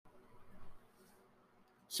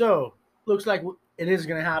So, looks like it is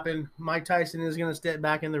going to happen. Mike Tyson is going to step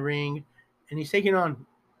back in the ring, and he's taking on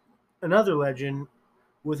another legend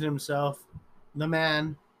within himself, the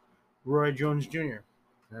man, Roy Jones Jr.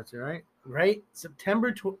 That's right. Right?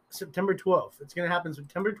 September 12th. It's going to happen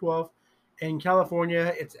September 12th in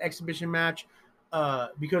California. It's an exhibition match.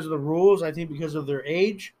 Because of the rules, I think because of their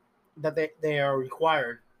age, that they are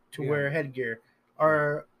required to wear headgear,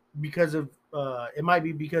 or because of it might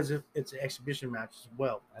be because of it's an exhibition match as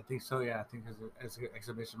well. I think so. Yeah, I think it's an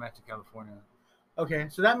exhibition match in California. Okay,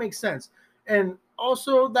 so that makes sense, and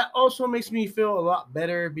also that also makes me feel a lot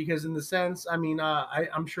better because in the sense, I mean,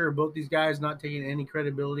 I'm sure both these guys not taking any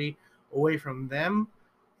credibility away from them.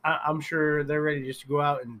 I'm sure they're ready just to go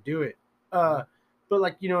out and do it. But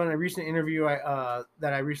like in a recent interview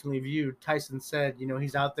that I recently viewed, Tyson said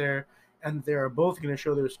he's out there and they're both going to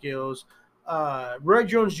show their skills. Roy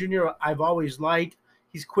Jones Jr. I've always liked.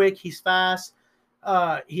 He's quick. He's fast.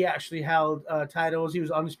 He actually held titles. He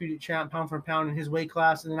was undisputed champ, pound for pound in his weight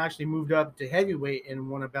class, and then actually moved up to heavyweight and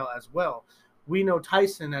won a belt as well. We know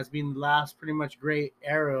Tyson as being the last pretty much great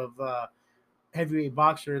era of heavyweight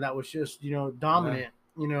boxer that was just dominant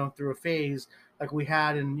through a phase like we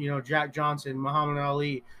had in Jack Johnson, Muhammad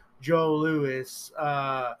Ali, Joe Louis,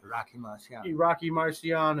 Rocky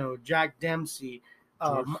Marciano, Jack Dempsey,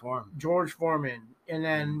 George Foreman, and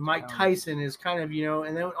then Mike Tyson is kind of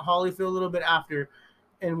and then Holyfield a little bit after,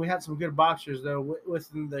 and we had some good boxers though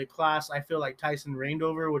within the class. I feel like Tyson reigned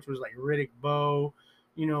over, which was like Riddick Bowe,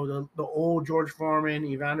 the old George Foreman,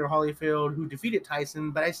 Evander Holyfield, who defeated Tyson,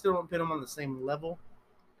 but I still don't put him on the same level.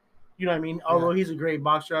 You know what I mean? Yeah. Although he's a great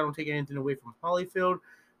boxer, I don't take anything away from Holyfield,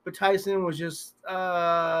 but Tyson was just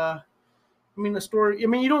the story. I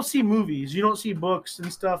mean, you don't see movies, you don't see books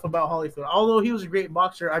and stuff about Holyfield. Although he was a great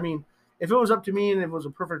boxer, I mean, if it was up to me and if it was a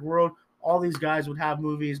perfect world, all these guys would have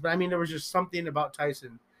movies. But I mean, there was just something about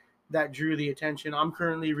Tyson that drew the attention. I'm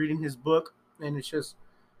currently reading his book, and it's just,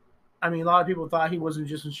 I mean, a lot of people thought he wasn't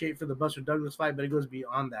just in shape for the Buster Douglas fight, but it goes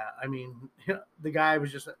beyond that. I mean, the guy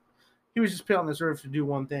was just put on this earth to do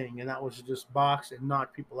one thing, and that was to just box and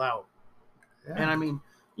knock people out. Yeah. And I mean,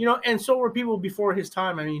 and so were people before his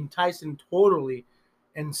time. I mean, Tyson totally,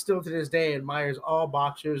 and still to this day, admires all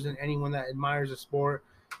boxers and anyone that admires a sport.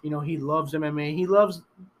 He loves MMA. He loves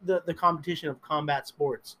the competition of combat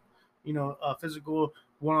sports. Physical,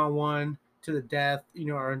 one-on-one to the death.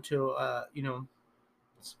 Or until a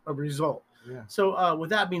result. Yeah. So with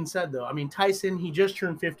that being said, though, I mean, Tyson, he just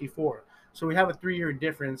turned 54. So we have a 3-year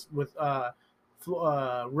difference with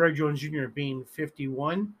Roy Jones Jr. being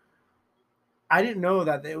 51. I didn't know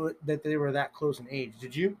that they were that close in age.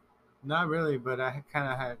 Did you? Not really, but I kind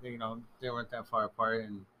of had they weren't that far apart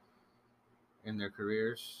in their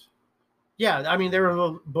careers. Yeah, I mean they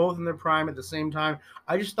were both in their prime at the same time.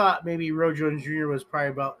 I just thought maybe Roy Jones Jr. was probably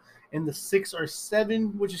about in the 6 or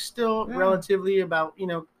 7, which is still relatively about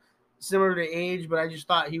similar to age, but I just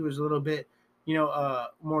thought he was a little bit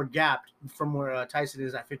more gapped from where Tyson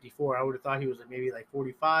is at 54. I would have thought he was maybe like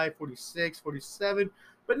 45, 46, 47.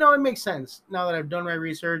 But no, it makes sense now that I've done my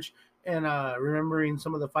research and remembering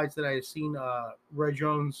some of the fights that I've seen Roy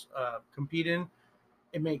Jones compete in.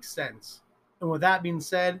 It makes sense. And with that being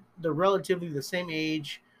said, they're relatively the same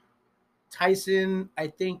age. Tyson, I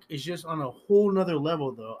think, is just on a whole nother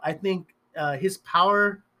level, though. I think his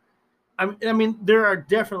power. I mean, there are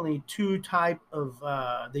definitely two type of.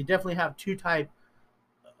 They definitely have two type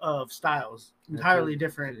of styles, entirely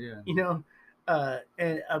different. Yeah.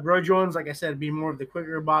 And Roy Jones, like I said, being more of the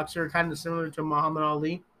quicker boxer, kind of similar to Muhammad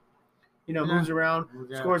Ali. Moves around,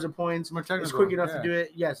 scores the points, is quick enough to do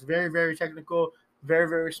it. Yes, very, very technical, very,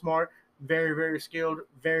 very smart, very, very skilled,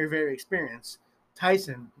 very, very experienced.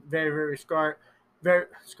 Tyson, very, very smart, very,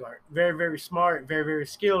 very smart, very, very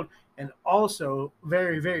skilled, and also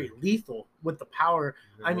very, very lethal with the power.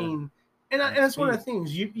 Yeah. I mean, and that's one of the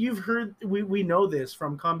things you've heard. We know this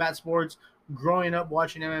from combat sports. Growing up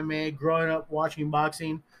watching MMA, growing up watching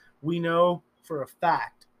boxing, we know for a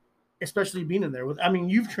fact, especially being in there with. I mean,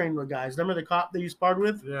 you've trained with guys. Remember the cop that you sparred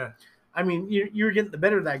with? Yeah. I mean, you were getting the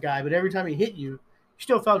better of that guy, but every time he hit you, you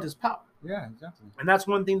still felt his power. Yeah, exactly. And that's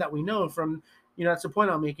one thing that we know from, that's the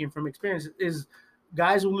point I'm making from experience is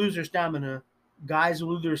guys will lose their stamina. Guys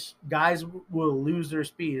will lose their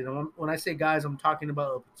speed. And when I say guys, I'm talking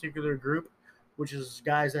about a particular group, which is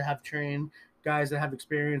guys that have trained, guys that have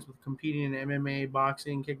experience with competing in MMA,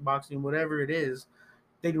 boxing, kickboxing, whatever it is.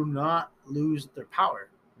 They do not lose their power.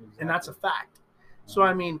 Exactly. And that's a fact. So,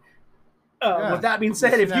 I mean, with that being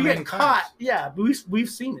said, if you get caught, we've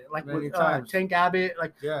seen it. Like with Tank Abbott,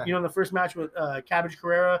 in the first match with Cabbage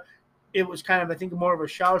Carrera, it was kind of, I think, more of a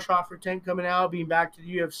shell shock for Tank coming out, being back to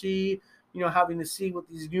the UFC. having to see what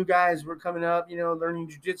these new guys were coming up, learning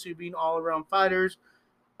jiu-jitsu, being all around fighters.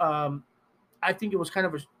 Um, I think it was kind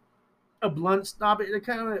of a blunt stoppage,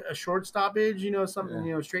 kind of a short stoppage, something,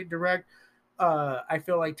 Yeah. straight direct. I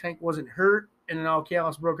feel like Tank wasn't hurt, and then all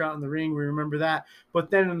chaos broke out in the ring. We remember that. But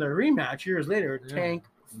then in the rematch years later, Tank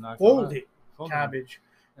folded Cabbage,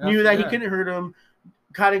 knew that he couldn't hurt him.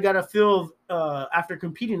 Kind of got a feel after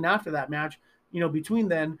competing after that match, between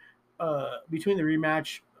the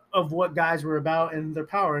rematch of what guys were about and their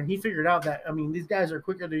power, and he figured out that these guys are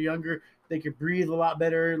quicker, they're younger, they could breathe a lot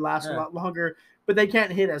better, last a lot longer, but they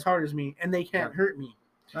can't hit as hard as me, and they can't hurt me.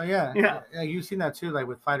 Oh yeah. You've seen that too, like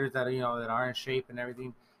with fighters that that are in shape and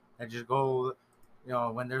everything, that just go,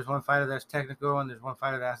 when there's one fighter that's technical and there's one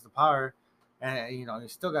fighter that has the power, and you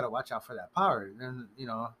still got to watch out for that power. And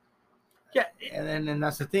yeah, and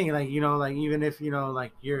that's the thing, like like even if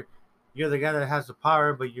like you're the guy that has the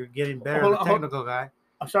power, but you're getting better than the technical guy.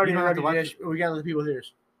 I'm sorry to interrupt you, Dish. We gotta let the people hear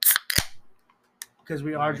this because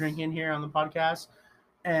we are drinking here on the podcast.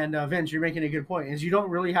 And Vince, you're making a good point. Is you don't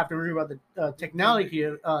really have to worry about the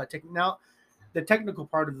the technical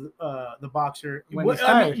part of the boxer.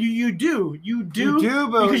 You do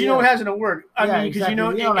because it hasn't worked. Because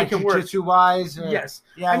it can work jiu-jitsu wise. Yes,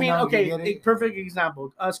 a perfect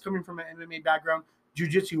example. Us coming from an MMA background,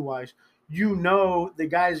 jiu-jitsu wise, the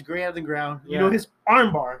guy is great on the ground. His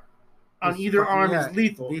arm bar on either arm is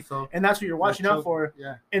lethal, and that's what you're watching out for.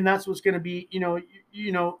 Yeah, and that's what's going to be,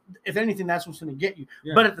 if anything, that's what's going to get you.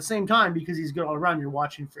 Yeah. But at the same time, because he's good all around, you're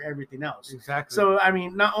watching for everything else. Exactly. So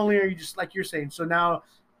not only are you just like you're saying, so now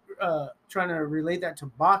trying to relate that to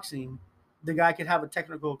boxing, the guy could have a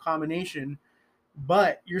technical combination,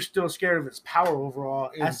 but you're still scared of his power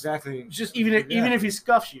overall. Exactly. Just even if he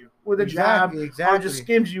scuffs you with a jab, or just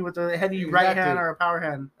skims you with a heavy right hand or a power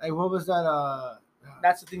hand. Hey, what was that?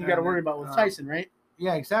 That's the thing you got to worry about with Tyson, right?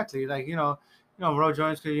 Yeah, exactly. Like Roy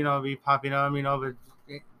Jones could be popping up, but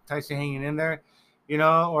Tyson hanging in there,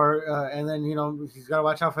 or and then he's got to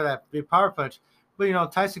watch out for that big power punch.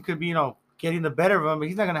 But Tyson could be getting the better of him, but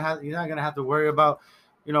he's not gonna have to worry about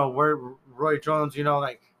where Roy Jones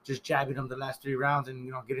like just jabbing him the last 3 rounds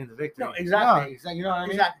and getting the victory. No, exactly. You know what I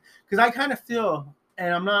mean? Exactly. Because I kind of feel,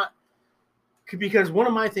 and I'm not, because one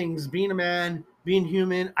of my things, being a man, being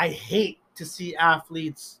human, I hate to see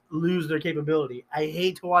athletes lose their capability. I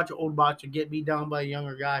hate to watch an old boxer get beat down by a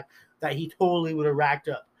younger guy that he totally would have racked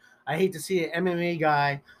up. I hate to see an MMA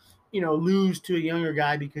guy, lose to a younger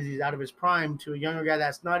guy because he's out of his prime, to a younger guy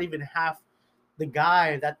that's not even half the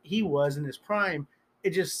guy that he was in his prime.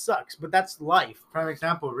 It just sucks, but that's life. Prime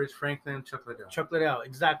example: Rich Franklin, Chuck Liddell,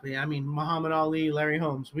 exactly. Muhammad Ali, Larry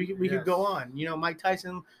Holmes. We could go on. Mike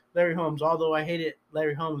Tyson, Larry Holmes. Although I hated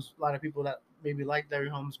Larry Holmes, a lot of people that maybe like Larry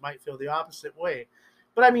Holmes might feel the opposite way.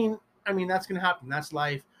 But that's gonna happen. That's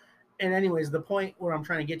life. And anyways, the point where I'm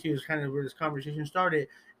trying to get to is kind of where this conversation started.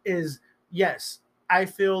 Is yes, I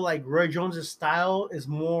feel like Roy Jones's style is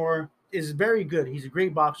very good. He's a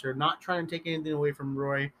great boxer. Not trying to take anything away from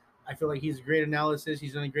Roy. I feel like he's a great analysis.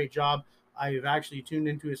 He's done a great job. I've actually tuned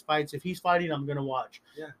into his fights. If he's fighting, I'm gonna watch.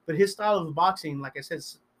 Yeah. But his style of boxing, like I said,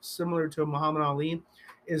 similar to Muhammad Ali,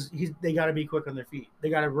 they got to be quick on their feet. They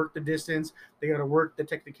got to work the distance. They got to work the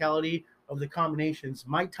technicality of the combinations.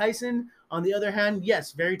 Mike Tyson, on the other hand,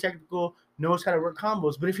 yes, very technical, knows how to work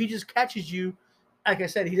combos. But if he just catches you, like I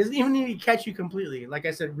said, he doesn't even need to catch you completely. Like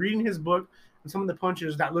I said, reading his book and some of the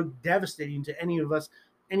punches that look devastating to any of us,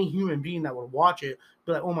 any human being that would watch it,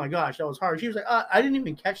 be like, oh my gosh, that was hard. She was like, I didn't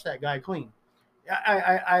even catch that guy clean.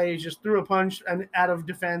 I just threw a punch and out of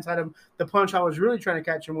defense, out of the punch I was really trying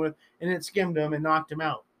to catch him with, and it skimmed him and knocked him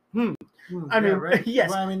out. Right. Yes.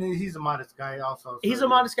 Well, he's a modest guy also. So he's a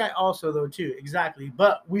modest guy also, though, too. Exactly.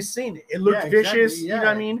 But we've seen it. It looked vicious. Exactly. Yeah. You know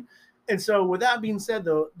what I mean? And so with that being said,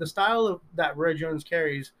 though, the style that Roy Jones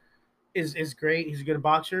carries is great. He's a good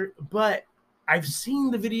boxer. But I've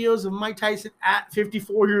seen the videos of Mike Tyson at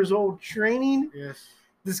 54 years old training. Yes.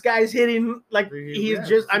 This guy's hitting like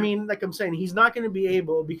like I'm saying, he's not going to be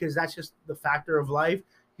able, because that's just the factor of life.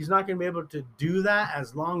 He's not going to be able to do that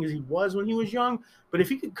as long as he was when he was young. But if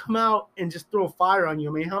he could come out and just throw fire on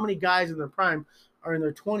you, how many guys in their prime are in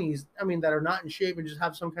their 20s, that are not in shape and just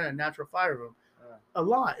have some kind of natural fire to them? A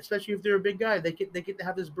lot, especially if they're a big guy. They get to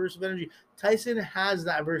have this burst of energy. Tyson has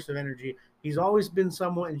that burst of energy. He's always been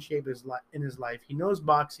somewhat in shape in his life. He knows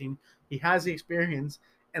boxing. He has the experience.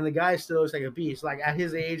 And the guy still looks like a beast. Like at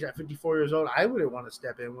his age, at 54 years old, I wouldn't want to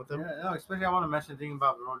step in with him. Yeah, no, especially I want to mention the thing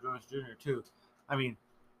about Roy Jones Jr. too.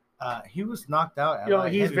 He was knocked out at You know,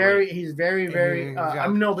 light he's heavyweight. very. I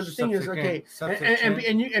mean, no, but the thing is, okay,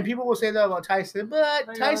 and people will say that about Tyson,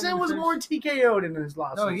 but Tyson was more TKO'd in his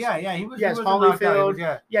losses. No, yeah, he was. Yes, he wasn't knocked out.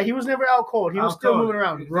 Holyfield. He was never out cold. He was still moving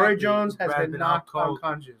around. Exactly. Roy Jones has Brad been knocked cold.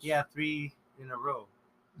 unconscious. Yeah, 3 in a row.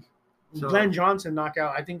 So, Glenn Johnson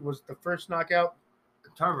knockout, I think, was the first knockout.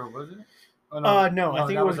 Tarver, was it? Oh, no, I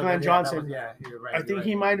think it was Glenn Johnson. You're right. I think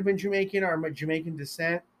he might have been Jamaican or Jamaican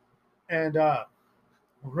descent, and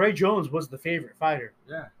Roy Jones was the favorite fighter.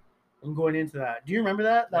 Yeah. I'm going into that. Do you remember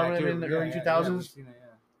that? That would have been in the early 2000s.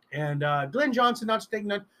 And Glenn Johnson, not to take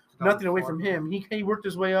nothing away from him, he worked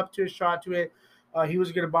his way up to a shot to it. He was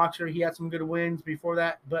a good boxer. He had some good wins before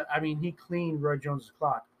that, but I mean, he cleaned Roy Jones'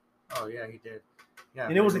 clock. Oh yeah, he did. Yeah,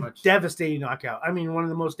 and it was a devastating knockout. I mean, one of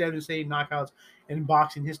the most devastating knockouts in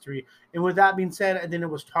boxing history. And with that being said, and then it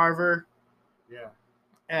was Tarver.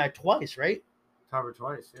 Yeah. Twice, right? Tarver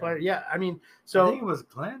twice. Yeah. Yeah. I mean, so I think it was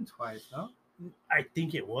Glenn twice, no? I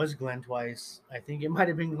think it was Glenn twice. I think it might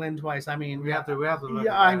have been Glenn twice. I mean, we have to look.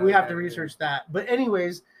 Yeah, we have to research that. But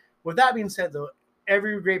anyways, with that being said, though,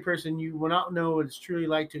 every great person, you will not know what it's truly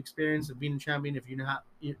like to experience of being a champion if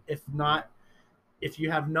you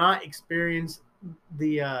have not experienced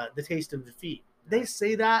the taste of defeat. They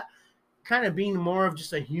say that kind of being more of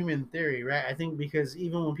just a human theory, right? I think because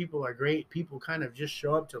even when people are great, people kind of just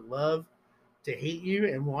show up to love, to hate you,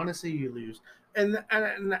 and want to see you lose. And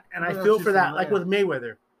I feel for that, like with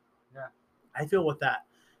Mayweather. Yeah, I feel with that.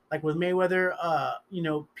 Like with Mayweather,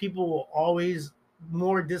 people will always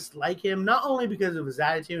more dislike him, not only because of his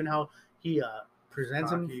attitude and how he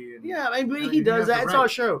presents him. Yeah, I mean, he does that. It's all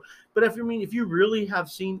show. But if you really have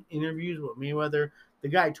seen interviews with Mayweather, the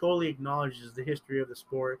guy totally acknowledges the history of the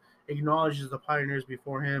sport, acknowledges the pioneers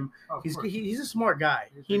before him. He's a smart guy.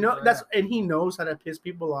 He knows how to piss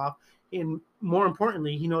people off, and more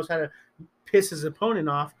importantly, he knows how to piss his opponent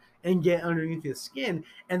off and get underneath his skin.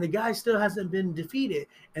 And the guy still hasn't been defeated,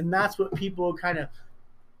 and that's what people kind of.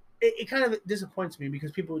 It kind of disappoints me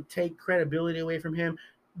because people take credibility away from him,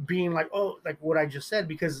 being like, oh, like what I just said,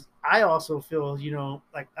 because I also feel,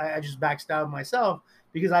 like I just backstabbed myself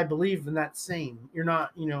because I believe in that saying. You're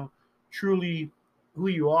not, truly who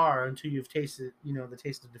you are until you've tasted, the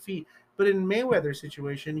taste of defeat. But in Mayweather's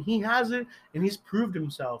situation, he has it, and he's proved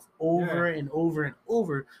himself over and over and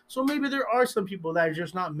over. So maybe there are some people that are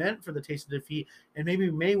just not meant for the taste of defeat, and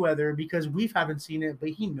maybe Mayweather, because we haven't seen it, but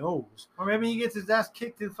he knows. Or maybe he gets his ass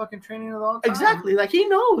kicked in fucking training all the time. Exactly, like he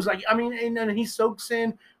knows. Like I mean, and he soaks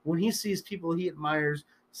in when he sees people he admires,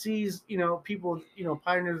 sees people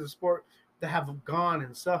pioneers of the sport that have gone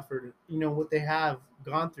and suffered, what they have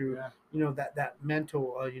gone through, that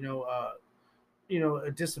mental,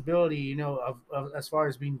 a disability, of as far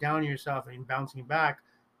as being down on yourself and bouncing back,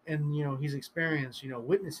 and he's experienced,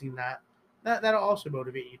 witnessing that'll also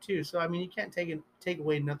motivate you too. So I mean, you can't take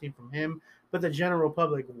away nothing from him, but the general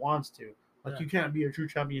public wants to. Like you can't be a true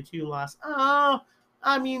champion until you lost. Oh,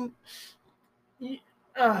 I mean,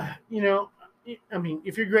 I mean,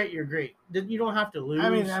 if you're great, you're great. You don't have to lose. I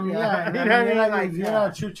mean, yeah. You're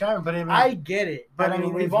not a true champion, but I get it. But I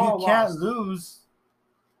mean, if you can't lose.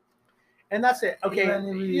 And that's it. Okay,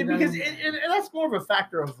 because that's more of a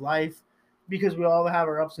factor of life, because we all have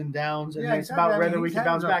our ups and downs, and it's about whether we can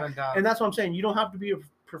bounce back. And that's what I'm saying. You don't have to be a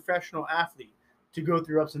professional athlete to go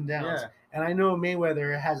through ups and downs. Yeah. And I know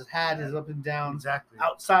Mayweather has had his ups and downs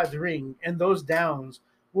outside the ring, and those downs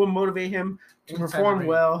will motivate him to perform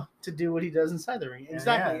well, to do what he does inside the ring.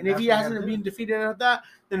 Exactly. And if he hasn't been defeated at that,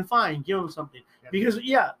 then fine, give him something. Because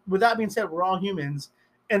with that being said, we're all humans.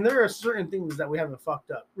 And there are certain things that we haven't fucked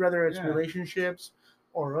up, whether it's relationships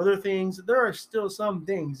or other things. There are still some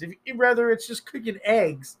things, whether it's just cooking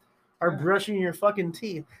eggs or brushing your fucking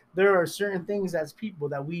teeth, there are certain things as people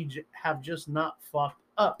that we have just not fucked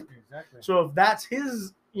up. Exactly. So if that's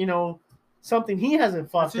his, something he hasn't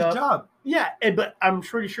fucked up. That's his job. Yeah, but I'm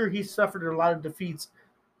pretty sure he suffered a lot of defeats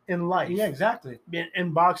in life. Yeah, exactly.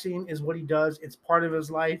 And boxing is what he does. It's part of his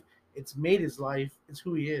life. It's made his life. It's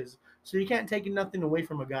who he is. So you can't take nothing away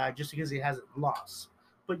from a guy just because he hasn't lost.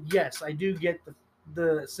 But yes, I do get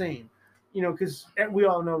the same, because we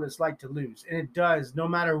all know what it's like to lose. And it does, no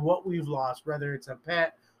matter what we've lost, whether it's a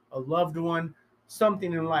pet, a loved one,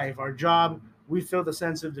 something in life, our job, we feel the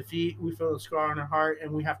sense of defeat, we feel the scar on our heart,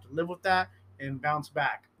 and we have to live with that and bounce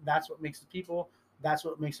back. That's what makes us people. That's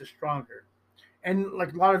what makes us stronger. And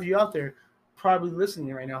like a lot of you out there probably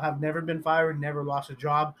listening right now have never been fired, never lost a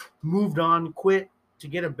job, moved on, quit to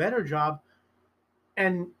get a better job,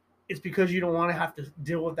 and it's because you don't want to have to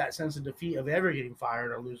deal with that sense of defeat of ever getting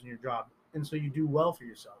fired or losing your job, and so you do well for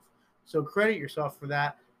yourself. So credit yourself for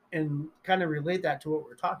that and kind of relate that to what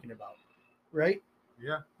we're talking about, right?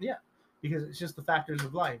 Yeah, because it's just the factors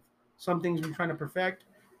of life. Some things we're trying to perfect,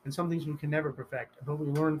 and some things we can never perfect, but we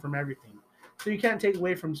learn from everything. So you can't take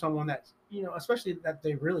away from someone that's, especially that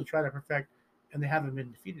they really try to perfect and they haven't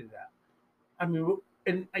been defeated at. I mean,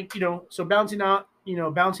 and so bouncing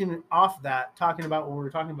off that, talking about what we were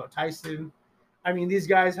talking about, Tyson. I mean, these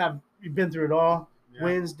guys have been through it all. Yeah.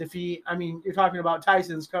 Wins, defeat. I mean, you're talking about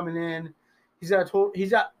Tyson's coming in. He's got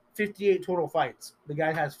 58 total fights. The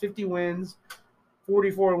guy has 50 wins,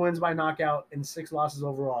 44 wins by knockout, and 6 losses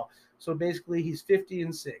overall. So basically, he's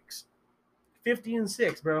 50-6.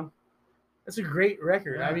 50-6, bro. That's a great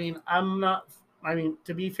record. Yeah. I mean,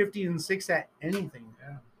 to be 50-6 at anything.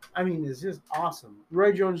 Yeah. I mean, it's just awesome.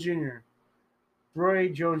 Roy Jones Jr.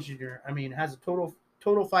 I mean, has a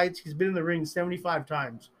total fights. He's been in the ring 75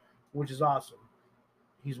 times, which is awesome.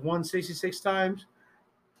 He's won 66 times.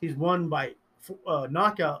 He's won by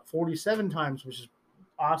knockout 47 times, which is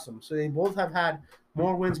awesome. So they both have had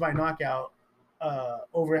more wins by knockout,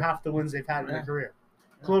 over half the wins they've had in their career,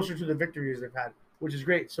 closer to the victories they've had, which is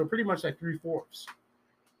great. So pretty much like 3/4.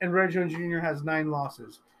 And Roy Jones Jr. has 9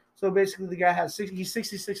 losses. So basically, the guy has he's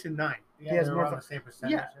 66-9. Yeah, he has more on the same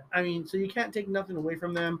percentage. Yeah, I mean, so you can't take nothing away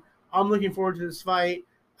from them. I'm looking forward to this fight.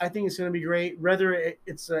 I think it's going to be great. Whether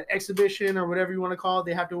it's an exhibition or whatever you want to call it,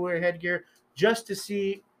 they have to wear headgear just to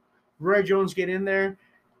see Roy Jones get in there,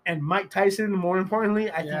 and Mike Tyson. More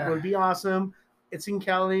importantly, I think it would be awesome. It's in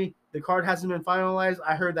Cali. The card hasn't been finalized.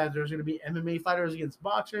 I heard that there's going to be MMA fighters against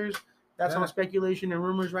boxers. That's on speculation and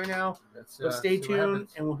rumors right now. But stay tuned,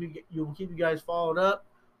 and we'll keep you guys followed up.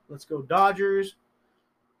 Let's go Dodgers.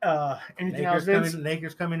 Anything else, Vince?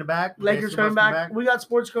 Lakers coming back. Lakers coming back. We got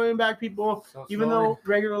sports coming back, people. So even though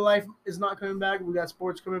regular life is not coming back, we got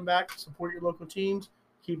sports coming back. Support your local teams.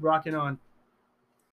 Keep rocking on.